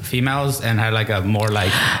by females and had like a more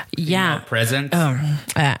like presence. I'm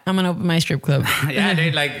gonna open my strip club. Yeah,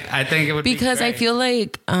 dude. Like I think it would because be I feel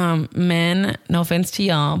like men. No offense to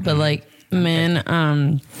y'all, but like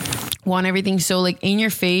men. Want everything so like in your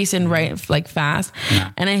face and right like fast,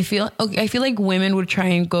 and I feel like women would try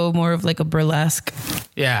and go more of like a burlesque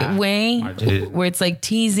way where it's like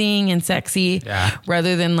teasing and sexy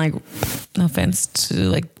rather than like, no offense to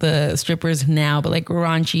like the strippers now, but like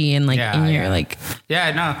raunchy and like in your like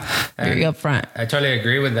very upfront. I totally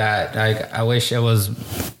agree with that. Like I wish it was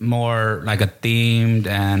more like a themed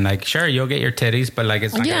and like sure you'll get your titties, but like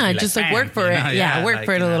it's not just like work for it. Work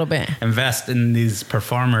for it a little bit. Invest in these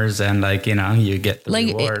performers and like you get the like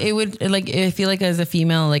reward. It would like I feel like as a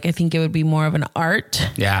female like I think it would be more of an art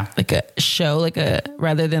like a show like a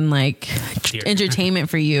rather than like entertainment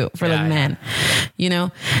for like men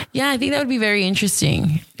I think that would be very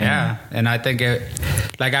interesting. And I think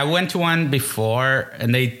I went to one before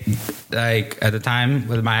and they like at the time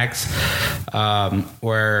with my ex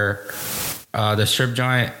where the strip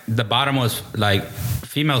joint, the bottom was like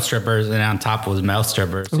female strippers and on top was male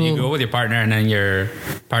strippers. So you go with your partner and then your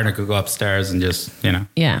partner could go upstairs and just, and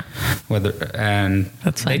that's fine.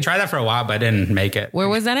 They tried that for a while, but I didn't make it. Where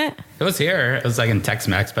was that at? It was here. It was like in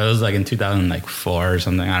Tex-Mex, but it was like in 2004 or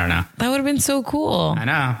something. I don't know. That would have been so cool. I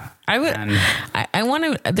know. I would. I want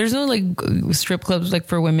to. There's no like strip clubs like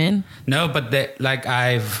for women. No, but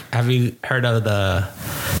have you heard of the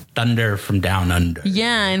Thunder from Down Under?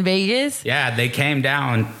 Yeah, in Vegas. Yeah, they came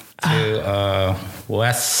down to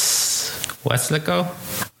Westlaco.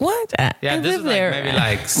 What? Yeah, this was like maybe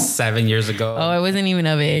like 7 years ago. Oh, I wasn't even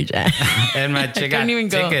of age. And my chick got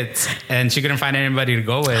tickets and she couldn't find anybody to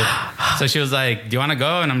go with. So she was like, do you want to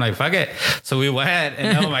go? And I'm like, fuck it. So we went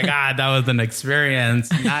and oh my God, that was an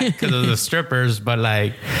experience. Not because of the strippers, but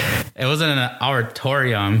like it was in an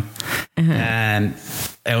auditorium and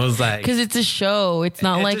it was like... Because it's a show. It's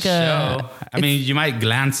not like a show. I mean, you might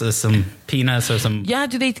glance at some penis or some... Yeah,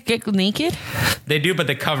 do they get naked? They do, but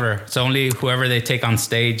they cover. So only whoever they take on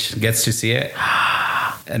stage gets to see it.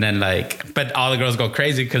 And then but all the girls go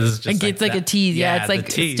crazy because it's just it's like a tease. Yeah, it's like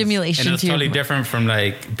stimulation. And it's totally different from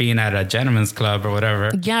like being at a gentleman's club or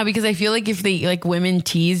whatever. Yeah, because I feel like if they like women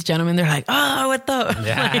tease gentlemen, they're like, oh, what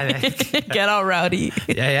the? Get all rowdy.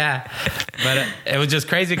 Yeah. But it was just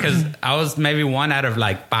crazy because I was maybe one out of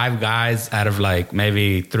like 5 guys out of like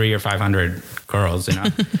maybe 300 or 500 girls,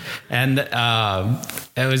 and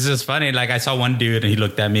it was just funny. Like I saw one dude and he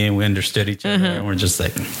looked at me and we understood each other and we're just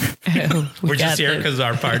like, we're just here because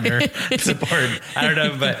our partner support. I don't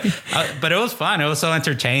know, but it was fun. It was so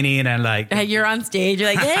entertaining and like you're on stage.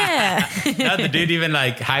 You're like, yeah. No, the dude even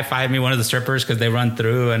like high-fived me, one of the strippers, because they run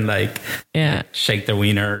through and like shake their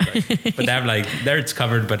wiener. Like, but they have like there it's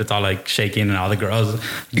covered, but it's all like shaking, and all the girls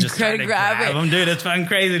just trying to grab them. Dude, it's fucking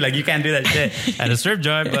crazy. Like you can't do that shit at a strip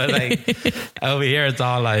joint, but like over here it's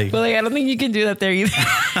all like. Well, like I don't think you can do that there either.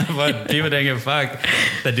 But people didn't give a fuck.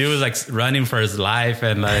 The dude was like running for his life,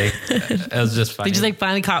 and like it was just funny. They just like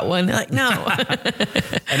finally caught one. They're like, no.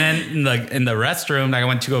 And then in the restroom, like I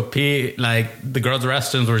went to go pee. Like the girls'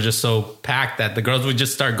 restrooms were just so packed that the girls would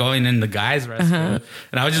just start going in the guys' restroom,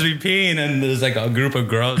 and I would just be peeing, and there's like a group of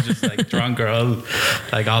girls, just like drunk girls,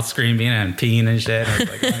 like all screaming and peeing and shit. And I was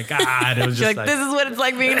like, oh my god, it was just like this is what it's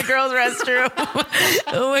like being in a girls' restroom.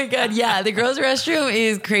 Oh my god, yeah, the girls' restroom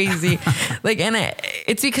is crazy. Like, and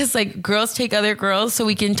it's because like girls take other girls so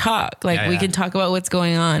we can talk. Like we can talk about what's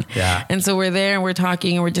going on. Yeah. And so we're there and we're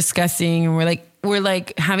talking and we're discussing and we're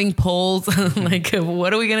like having polls like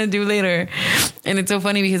what are we gonna do later? And it's so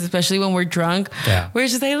funny because especially when we're drunk, we're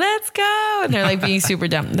just like, let's go, and they're like being super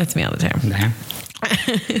dumb. That's me all the time.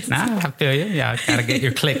 Nah, I feel you. Yeah, gotta get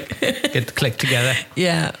your click, get the click together.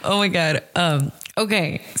 Yeah. Oh my god.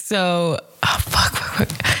 Okay. So fuck.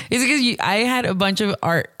 It's because I had a bunch of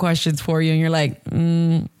art questions for you, and you're like, I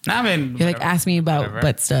mean, you're like, ask me about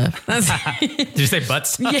butt stuff. Did you say butt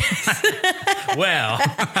stuff? Yes. Well,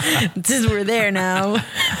 since we're there now,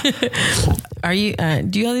 are you?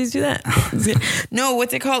 Do you always do that? No.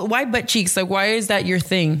 What's it called? Why butt cheeks? Like, why is that your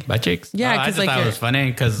thing? Butt cheeks? Yeah, I just like thought it was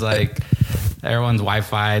funny because like. Everyone's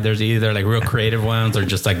Wi-Fi. There's either like real creative ones or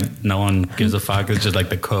just like no one gives a fuck. It's just like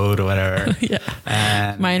the code or whatever. Yeah.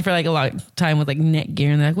 And mine for like a long time with like neck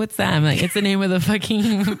gear, and they're like, "What's that?" I'm like, "It's the name of the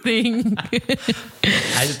fucking thing."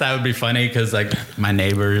 I just thought it would be funny because like my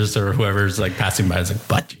neighbors or whoever's like passing by is like,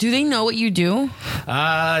 "But do they know what you do?"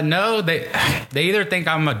 No. They either think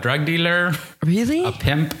I'm a drug dealer, really, a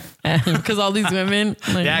pimp. Because all these women,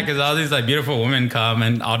 like, because all these like beautiful women come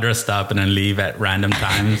and all dressed up and then leave at random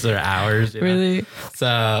times or hours. Really?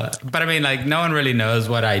 So, but I mean, like no one really knows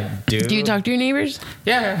what I do. Do you talk to your neighbors?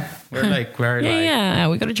 Yeah, we're like very yeah.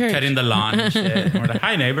 We go to church, cutting the lawn and shit. And we're like,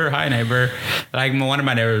 hi neighbor. Like one of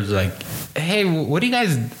my neighbors was like, hey, what do you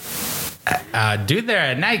guys do there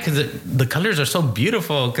at night? Because the colors are so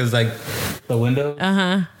beautiful. Because like the windows,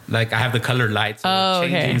 like I have the colored lights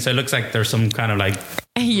changing, so it looks like there's some kind of like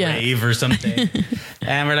rave or something.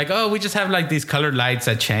 And we're like, oh, we just have like these colored lights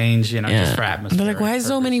that change, just for atmosphere. They're like, why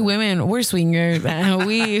so many women? We're swingers.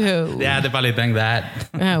 Yeah, they probably think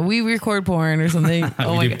that. We record porn or something.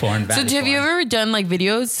 Oh my god. Porn, so have you ever done like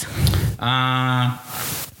videos?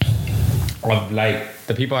 Of like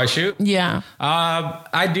the people I shoot? Yeah.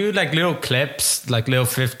 I do like little clips, like little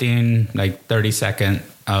 15, like 30-second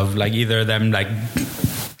of like either them like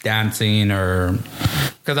dancing or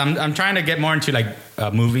because I'm trying to get more into like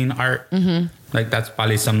moving art. Mm-hmm. Like that's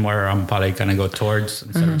probably somewhere I'm probably gonna go towards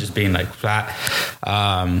instead of just being like flat.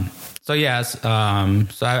 So yes, so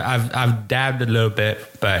I've dabbed a little bit,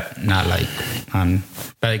 but not like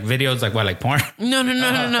but like videos like what, like porn? No.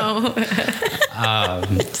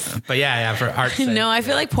 But yeah, for art. No, I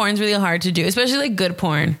feel like porn's really hard to do, especially like good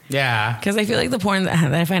porn. Yeah, because I feel like the porn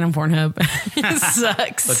that I find on Pornhub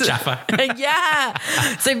sucks. The chafa. Yeah,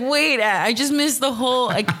 it's like wait, I just missed the whole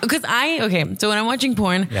like because so when I'm watching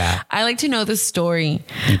porn, I like to know the story.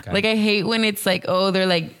 Okay. Like I hate when it's like they're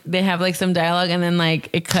like they have like some dialogue and then like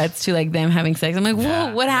it cuts to like them having sex. I'm like,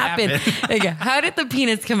 whoa, what happened? Like, how did the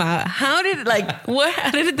penis come out? How did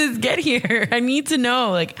how did this get here? I need to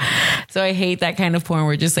know. Like, so I hate that kind of porn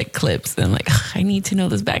where just like clips and I'm like, I need to know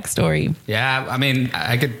this backstory. Yeah, I mean,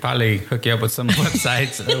 I could probably hook you up with some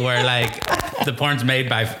websites where like the porn's made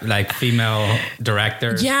by like female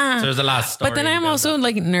directors. Yeah, so there's a lot of story. But then I'm also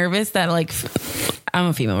like nervous that like I'm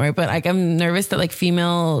a female, right? But like I'm nervous that like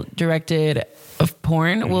female directed of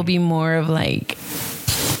porn will be more of like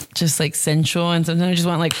just like sensual, and sometimes I just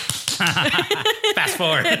want like fast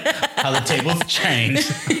forward how the tables change.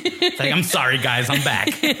 It's like, I'm sorry guys, I'm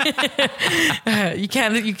back. You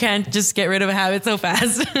can't just get rid of a habit so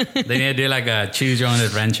fast. They need to do like a choose your own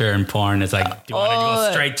adventure in porn. It's like, do you want to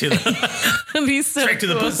go straight to the straight to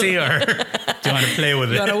the pussy, or do you want to play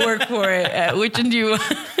with it? You gotta work for it. Which one do you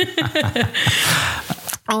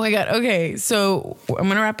Oh my God. Okay. So I'm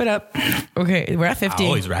going to wrap it up. Okay. We're at 50. I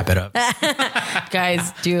always wrap it up.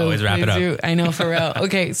 Guys, do. Always wrap it up. Do. I know, for real.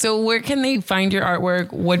 Okay. So where can they find your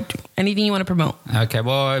artwork? Anything you want to promote? Okay.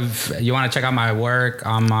 Well, if you want to check out my work,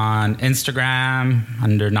 I'm on Instagram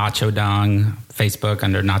under Nacho Dung. Facebook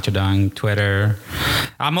under Nacho Dung, Twitter.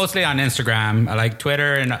 I'm mostly on Instagram. I like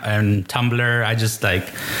Twitter and Tumblr. I just like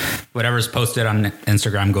whatever's posted on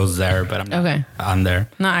Instagram goes there, but I'm not on there.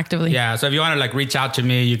 Not actively. Yeah. So if you want to like reach out to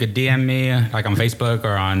me, you could DM me like on Facebook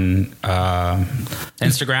or on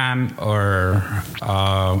Instagram, or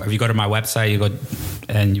if you go to my website, you go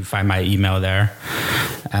and you find my email there.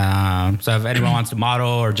 So if anyone wants to model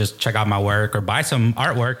or just check out my work or buy some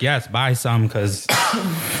artwork, yes, buy some, because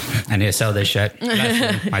I need to sell this shit.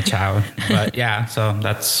 My child. But yeah, so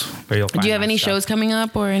that's where you'll find. Do you have any shows coming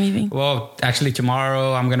up or anything? Well, actually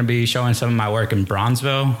tomorrow I'm going to be showing some of my work in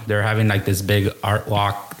Bronzeville. They're having like this big art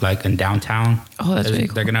walk like in downtown. Oh, that's really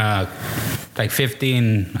cool. They're going to like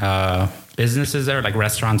 15 businesses there, like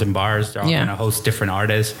restaurants and bars. They're all going to host different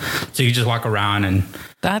artists. So you just walk around and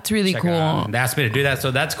that's really cool. They asked me to do that.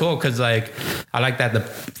 So that's cool because like I like that the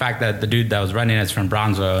fact that the dude that was running is from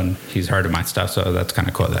Bronzeville and he's heard of my stuff. So that's kind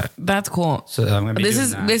of cool. That's cool. So I'm gonna be this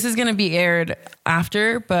is going to be aired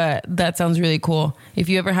after, but that sounds really cool. If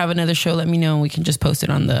you ever have another show, let me know. We can just post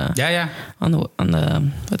it on the on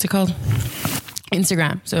the what's it called?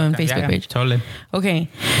 Instagram, so on Facebook page. Totally. Okay,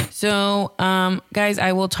 so guys,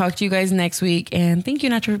 I will talk to you guys next week, and thank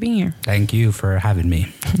you, Nacho, for being here. Thank you for having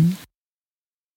me.